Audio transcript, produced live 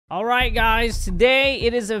Alright guys, today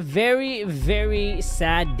it is a very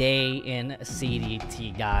sad day in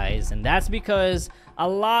CDT guys, and that's because a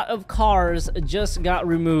lot of cars just got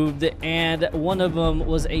removed and one of them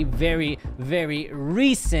was a very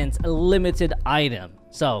recent limited item.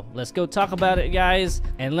 So let's go talk about it guys,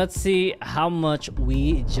 and let's see how much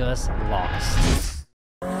we just lost.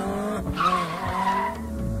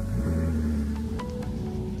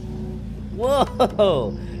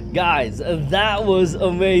 Whoa! Guys, that was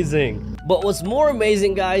amazing. But what's more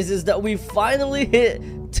amazing, guys, is that we finally hit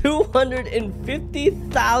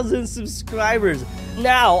 250,000 subscribers.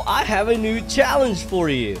 Now, I have a new challenge for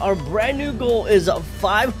you. Our brand new goal is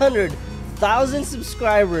 500,000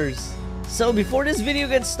 subscribers. So before this video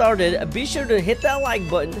gets started, be sure to hit that like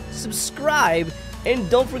button, subscribe, and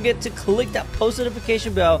don't forget to click that post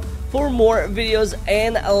notification bell for more videos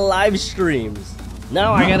and live streams.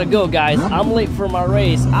 Now I gotta go guys, I'm late for my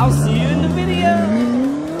race. I'll see you in the video.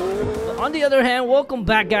 On the other hand, welcome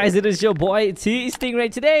back guys, it is your boy Tstingray.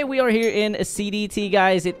 Today we are here in CDT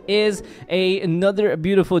guys. It is another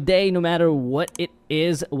beautiful day no matter what it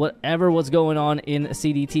is, what's going on in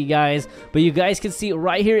CDT guys. But you guys can see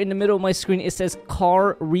right here in the middle of my screen, it says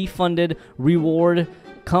car refunded reward.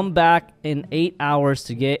 Come back in 8 hours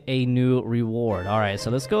to get a new reward. Alright,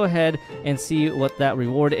 so let's go ahead and see what that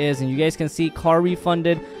reward is. And you guys can see car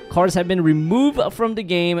refunded. Cars have been removed from the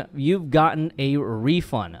game. You've gotten a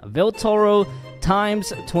refund. Veltoro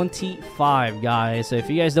times 25 guys. So if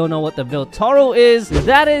you guys don't know what the Veltoro is,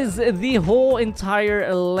 that is the whole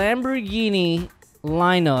entire Lamborghini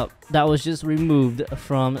lineup that was just removed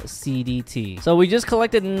from CDT. So we just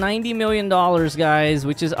collected $90 million guys,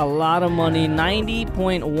 which is a lot of money.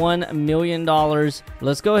 $90.1 million.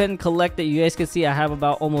 Let's go ahead and collect it. You guys can see I have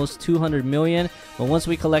about almost 200 million, but once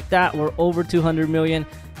we collect that, we're over 200 million,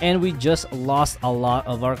 and we just lost a lot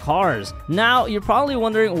of our cars. Now you're probably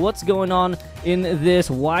wondering what's going on in this.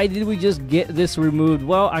 Why did we just get this removed?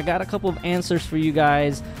 Well, I got a couple of answers for you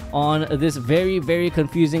guys on this very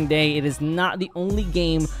confusing day. It is not the only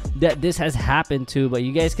game that this has happened to, but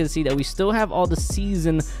you guys can see that we still have all the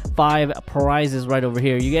season 5 prizes right over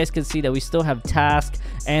here. You guys can see that we still have tasks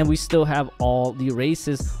and we still have all the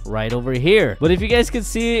races right over here. But if you guys can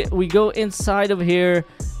see, we go inside of here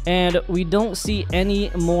and we don't see any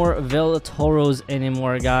more Veltoros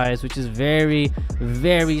anymore guys, which is very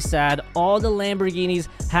sad. All the Lamborghinis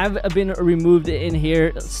have been removed in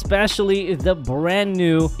here, especially the brand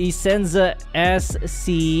new Essenza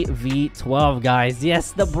SCV12 guys.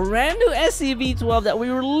 Yes, the brand new SCV12 that we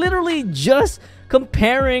were literally just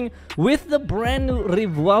comparing with the brand new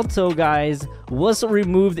Rivuelto guys was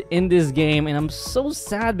removed in this game, and I'm so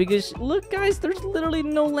sad because look guys, there's literally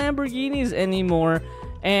no Lamborghinis anymore.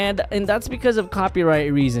 And that's because of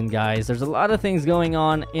copyright reason guys. There's a lot of things going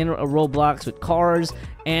on in Roblox with cars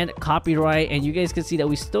and copyright, and you guys can see that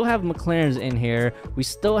we still have McLarens in here, we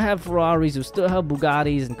still have Ferraris, we still have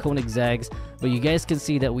Bugattis and Koenigsegg's, but you guys can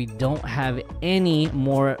see that we don't have any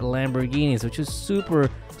more Lamborghinis, which is super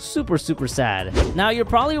sad. Now you're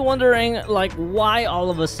probably wondering, like, why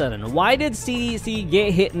all of a sudden? Why did CDT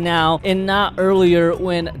get hit now and not earlier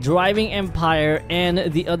when Driving Empire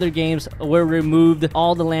and the other games were removed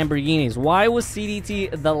all the Lamborghinis? Why was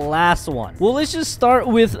CDT the last one? Well, let's just start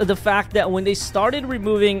with the fact that when they started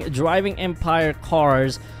removing Driving Empire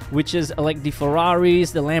cars, which is like the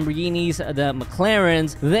Ferraris, the Lamborghinis, the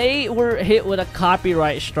McLarens, they were hit with a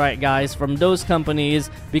copyright strike, guys, from those companies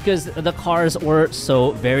because the cars were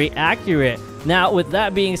so very accurate. Now, with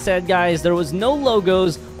that being said, guys, there was no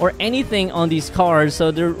logos or anything on these cars,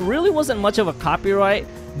 so there really wasn't much of a copyright.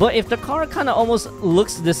 But if the car kind of almost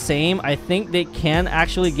looks the same, I think they can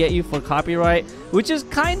actually get you for copyright, which is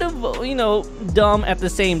kind of, you know, dumb at the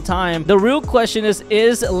same time. The real question is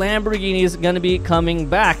Lamborghinis gonna be coming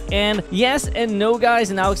back? And yes and no, guys,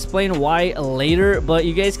 and I'll explain why later. But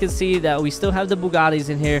you guys can see that we still have the Bugattis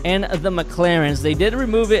in here and the McLarens. They did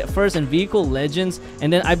remove it first in Vehicle Legends,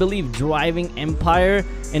 and then I believe Driving Empire,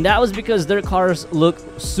 and that was because their cars look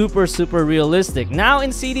super realistic. Now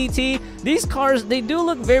in CDT, these cars, they do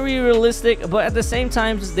look very realistic, but at the same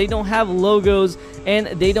time they don't have logos and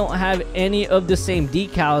they don't have any of the same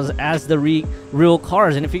decals as the real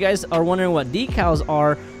cars. And if you guys are wondering what decals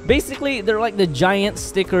are, basically they're like the giant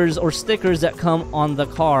stickers or stickers that come on the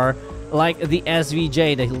car, like the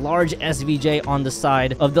SVJ, the large SVJ on the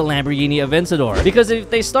side of the Lamborghini Aventador. Because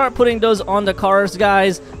if they start putting those on the cars,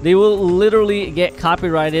 guys, they will literally get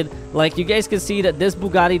copyrighted. Like you guys can see that this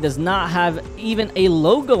Bugatti does not have even a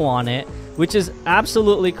logo on it, which is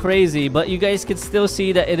absolutely crazy, but you guys can still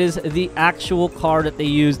see that it is the actual car that they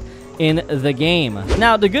used in the game.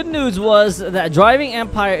 Now, the good news was that Driving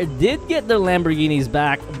Empire did get their Lamborghinis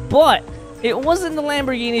back, but it wasn't the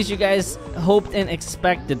Lamborghinis you guys hoped and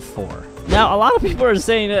expected for. Now, a lot of people are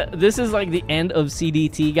saying that this is like the end of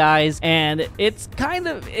CDT, guys, and it's kind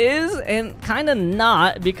of is and kind of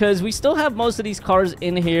not, because we still have most of these cars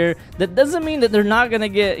in here. That doesn't mean that they're not gonna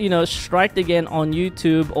get, you know, striked again on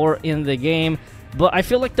YouTube or in the game. But I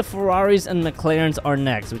feel like the Ferraris and McLarens are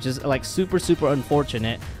next, which is like super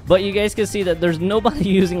unfortunate. But you guys can see that there's nobody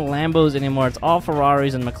using Lambos anymore. It's all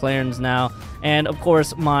Ferraris and McLarens now. And of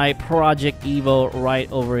course, my Project Evo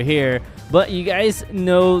right over here. But you guys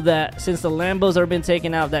know that since the Lambos are been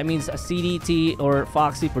taken out, that means a CDT or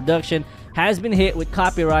Foxy Production has been hit with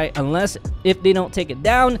copyright. Unless if they don't take it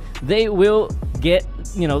down, they will get,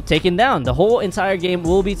 you know, taken down. The whole entire game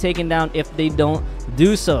will be taken down if they don't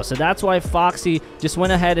do so. So that's why Foxy just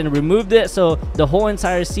went ahead and removed it, so the whole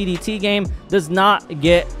entire CDT game does not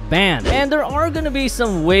get banned. And there are going to be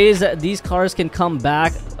some ways that these cars can come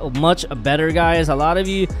back much better, guys. A lot of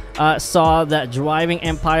you saw that Driving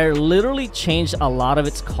Empire literally changed a lot of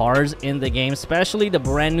its cars in the game, especially the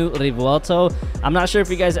brand new Revuelto. I'm not sure if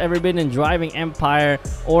you guys ever been in Driving Empire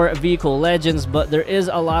or Vehicle Legends, but there is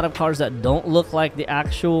a lot of cars that don't look like the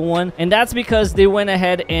actual one, and that's because they went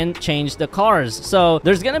ahead and changed the cars. So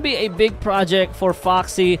there's gonna be a big project for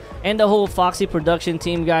Foxy and the whole Foxy production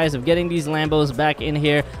team, guys, of getting these Lambos back in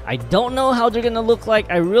here. I don't know how they're gonna look like.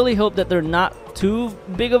 I really hope that they're not too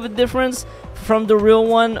big of a difference from the real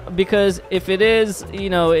one, because if it is, you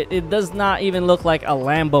know, it does not even look like a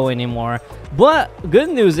Lambo anymore. But good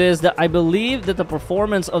news is that I believe that the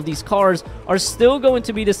performance of these cars are still going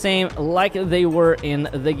to be the same like they were in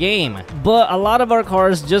the game. But a lot of our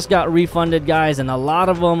cars just got refunded, guys, and a lot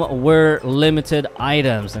of them were limited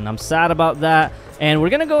items, and I'm sad about that. And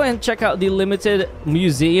we're gonna go ahead and check out the limited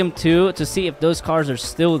museum too to see if those cars are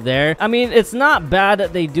still there. I mean, it's not bad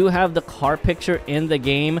that they do have the car picture in the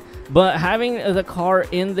game, but having the car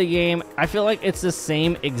in the game, I feel like it's the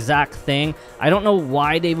same exact thing. I don't know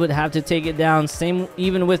why they would have to take it down. Same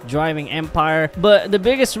even with Driving Empire. But the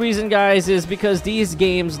biggest reason, guys, is because these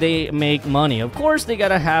games, they make money. Of course, they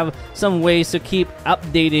gotta have some ways to keep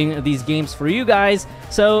updating these games for you guys.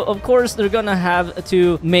 So of course they're gonna have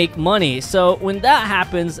to make money. So when that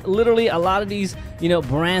happens, literally a lot of these, you know,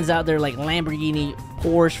 brands out there like Lamborghini,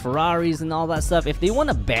 Porsche, Ferraris, and all that stuff, if they want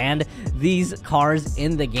to ban these cars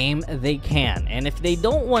in the game, they can. And if they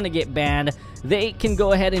don't want to get banned, they can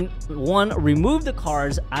go ahead and, one, remove the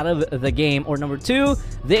cars out of the game, or number two,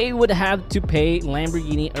 they would have to pay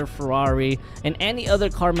Lamborghini or Ferrari and any other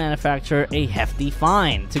car manufacturer a hefty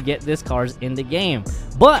fine to get these cars in the game.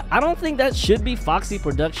 But I don't think that should be Foxy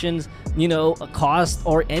Productions, you know, cost,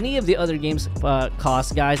 or any of the other games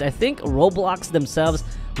cost, guys. I think Roblox themselves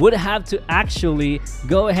would have to actually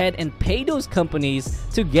go ahead and pay those companies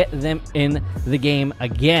to get them in the game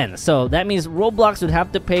again. So that means Roblox would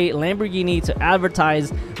have to pay Lamborghini to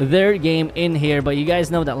advertise their game in here, but you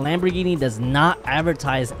guys know that Lamborghini does not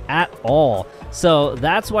advertise at all. So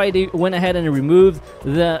that's why they went ahead and removed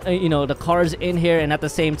the you know, the cars in here. And at the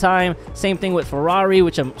same time, same thing with Ferrari,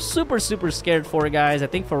 which I'm super scared for, guys. I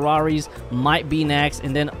think Ferraris might be next,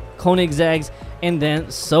 and then Koenigsegg's, and then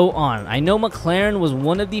so on. I know McLaren was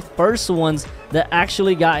one of the first ones that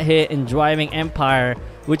actually got hit in Driving Empire,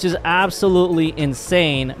 which is absolutely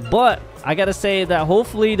insane. But I gotta say that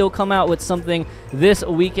hopefully they'll come out with something this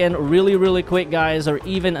weekend really quick, guys, or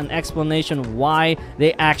even an explanation why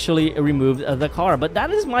they actually removed the car. But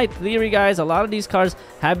that is my theory, guys. A lot of these cars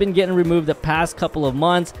have been getting removed the past couple of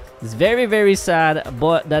months. It's very sad,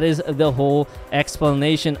 but that is the whole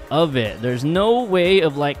explanation of it. There's no way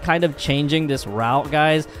of like kind of changing this route,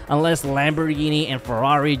 guys, unless Lamborghini and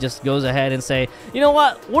Ferrari just goes ahead and say, you know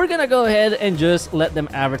what, we're gonna go ahead and just let them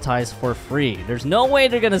advertise for free. There's no way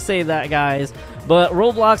they're gonna say that, guys. But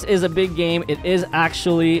Roblox is a big game. It is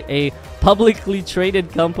actually a publicly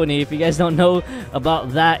traded company. If you guys don't know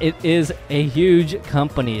about that, it is a huge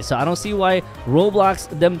company. So I don't see why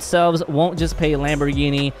Roblox themselves won't just pay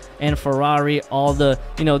Lamborghini and Ferrari all the,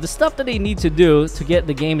 you know, the stuff that they need to do to get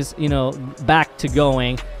the games, you know, back to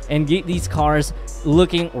going and get these cars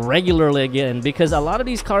looking regularly again. Because a lot of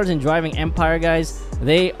these cars in Driving Empire, guys,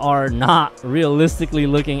 they are not realistically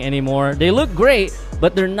looking anymore. They look great,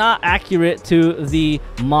 but they're not accurate to the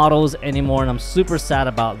models anymore, and I'm super sad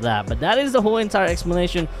about that. But that is the whole entire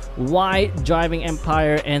explanation why Driving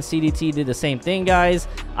Empire and CDT did the same thing, guys.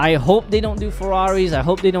 I hope they don't do Ferraris. I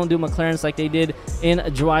hope they don't do McLarens like they did in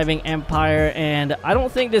Driving Empire. And I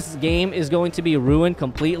don't think this game is going to be ruined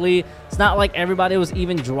completely. It's not like everybody was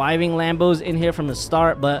even driving Lambos in here from the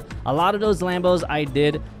start, but a lot of those Lambos I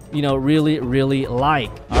did you know, really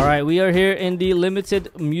like. All right, we are here in the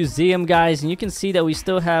limited museum, guys, and you can see that we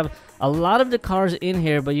still have a lot of the cars in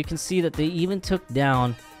here, but you can see that they even took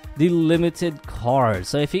down the limited cars.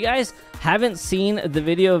 So if you guys haven't seen the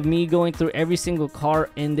video of me going through every single car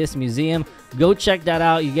in this museum, go check that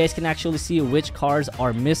out. You guys can actually see which cars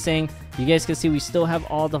are missing. You guys can see we still have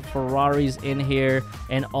all the Ferraris in here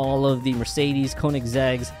and all of the Mercedes,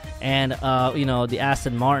 Koenigsegg's, and you know, the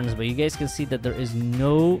Aston Martins, but you guys can see that there is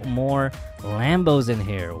no more Lambos in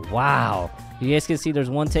here. Wow. You guys can see there's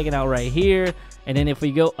one taken out right here. And then if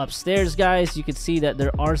we go upstairs, guys, you can see that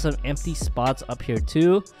there are some empty spots up here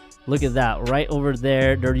too. Look at that right over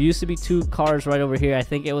there. There used to be two cars right over here. I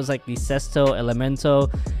think it was like the Sesto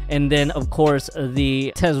Elemento, and then of course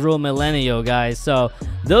the Tesoro Millennio, guys. So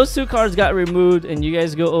those two cars got removed, and you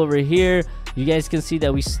guys go over here, you guys can see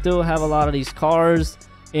that we still have a lot of these cars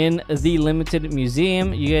in the limited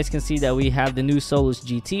museum. You guys can see that we have the new Solus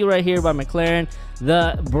GT right here by McLaren.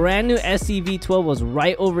 The brand new SCV12 was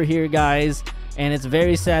right over here, guys, and it's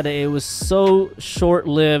very sad that it was so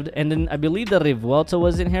short-lived. And then I believe the Rivuelto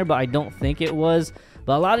was in here, but I don't think it was.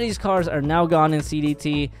 But a lot of these cars are now gone in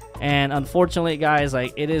CDT, and unfortunately, guys,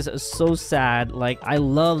 like, it is so sad. Like, I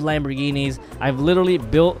love Lamborghinis. I've literally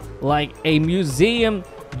built like a museum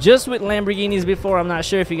just with Lamborghinis before. I'm not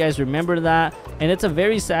sure if you guys remember that, and it's a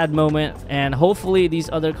very sad moment, and hopefully these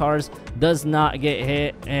other cars does not get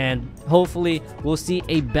hit, and hopefully we'll see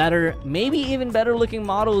a better, maybe even better looking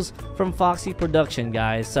models from Foxy Production,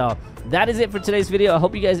 guys. So that is it for today's video. I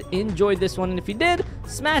hope you guys enjoyed this one, and if you did,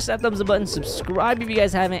 smash that thumbs up button, subscribe if you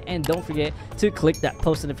guys haven't, and don't forget to click that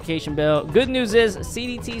post notification bell. Good news is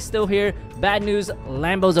CDT is still here. Bad news,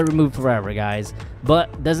 Lambos are removed forever, guys,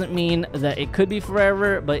 but doesn't mean that it could be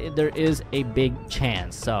forever, but there is a big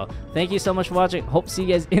chance. So thank you so much for watching. Hope to see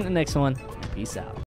you guys in the next one. Peace out.